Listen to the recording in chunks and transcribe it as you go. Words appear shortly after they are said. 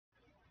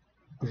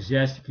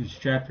Ecclesiasticus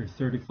chapter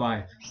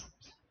 35.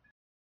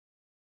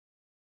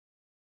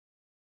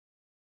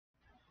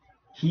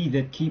 He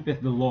that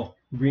keepeth the law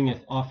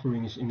bringeth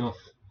offerings enough.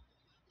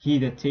 He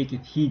that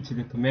taketh heed to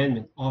the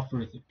commandment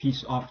offereth a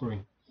peace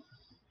offering.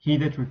 He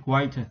that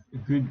requiteth a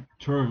good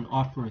turn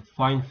offereth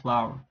fine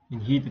flour,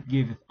 and he that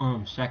giveth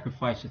alms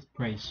sacrificeth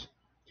praise.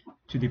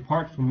 To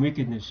depart from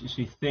wickedness is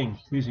a thing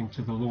pleasing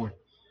to the Lord,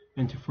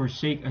 and to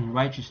forsake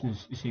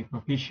unrighteousness is a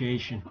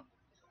propitiation.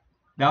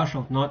 Thou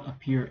shalt not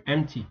appear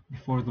empty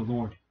before the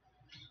Lord,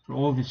 for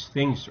all these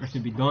things are to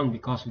be done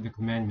because of the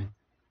commandment.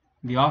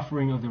 The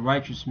offering of the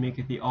righteous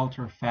maketh the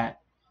altar fat,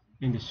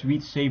 and the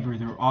sweet savour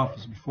thereof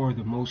is before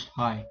the Most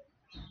High.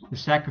 The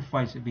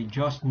sacrifice of a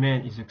just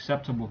man is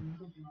acceptable,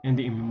 and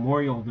the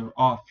memorial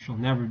thereof shall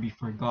never be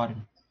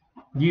forgotten.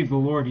 Give the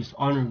Lord his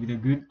honour with a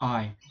good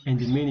eye, and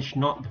diminish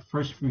not the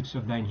firstfruits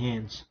of thine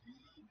hands.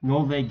 In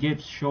all thy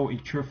gifts show a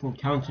cheerful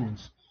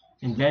countenance,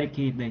 and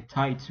dedicate thy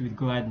tithes with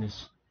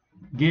gladness.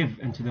 Give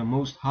unto the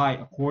Most High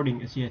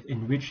according as he hath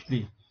enriched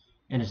thee,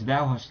 and as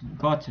thou hast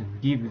gotten,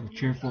 give with a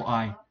cheerful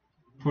eye.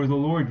 For the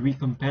Lord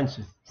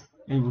recompenseth,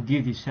 and will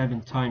give thee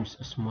 7 times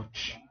as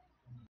much.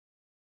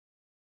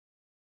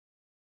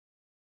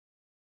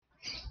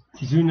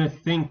 Do not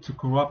think to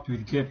corrupt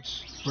with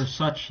gifts, for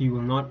such he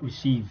will not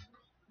receive.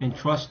 And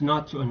trust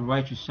not to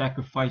unrighteous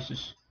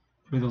sacrifices,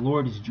 for the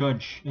Lord is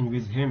judge, and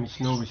with him is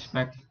no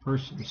respect of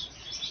persons.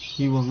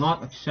 He will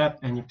not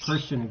accept any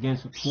person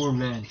against a poor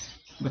man,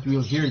 but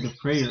will hear the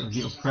prayer of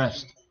the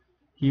oppressed.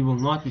 He will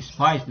not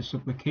despise the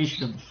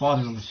supplication of the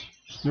fatherless,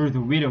 nor the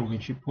widow when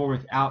she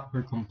poureth out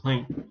her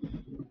complaint.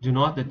 Do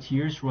not the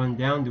tears run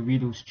down the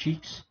widow's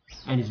cheeks,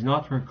 and is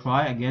not her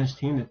cry against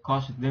him that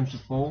causeth them to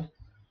fall?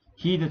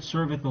 He that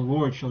serveth the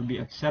Lord shall be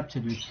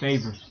accepted with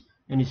favour,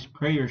 and his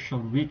prayer shall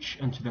reach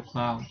unto the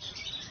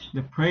clouds.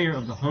 The prayer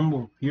of the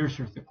humble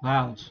pierceth the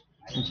clouds.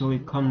 Until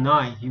it come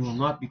nigh, he will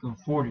not be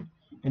comforted,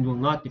 and will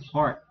not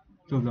depart,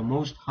 till the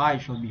Most High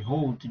shall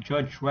behold to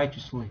judge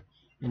righteously,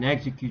 and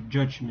execute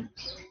judgment.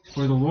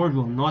 For the Lord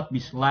will not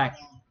be slack,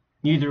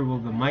 neither will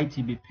the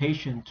mighty be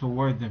patient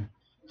toward them,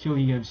 till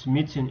he have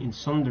smitten in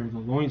sunder the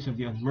loins of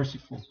the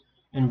unmerciful,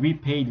 and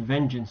repaid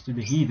vengeance to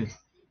the heathen,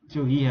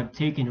 till he have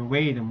taken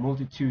away the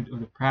multitude of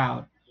the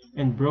proud,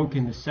 and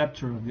broken the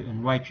sceptre of the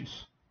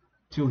unrighteous,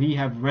 till he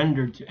have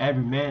rendered to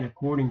every man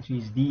according to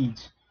his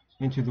deeds,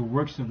 and to the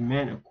works of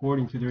men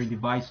according to their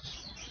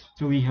devices,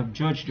 till he have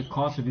judged the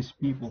cause of his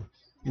people,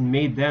 and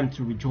made them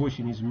to rejoice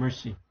in his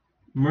mercy.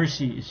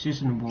 Mercy is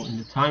seasonable in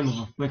the time of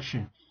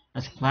affliction,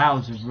 as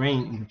clouds of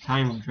rain in the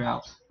time of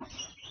drought.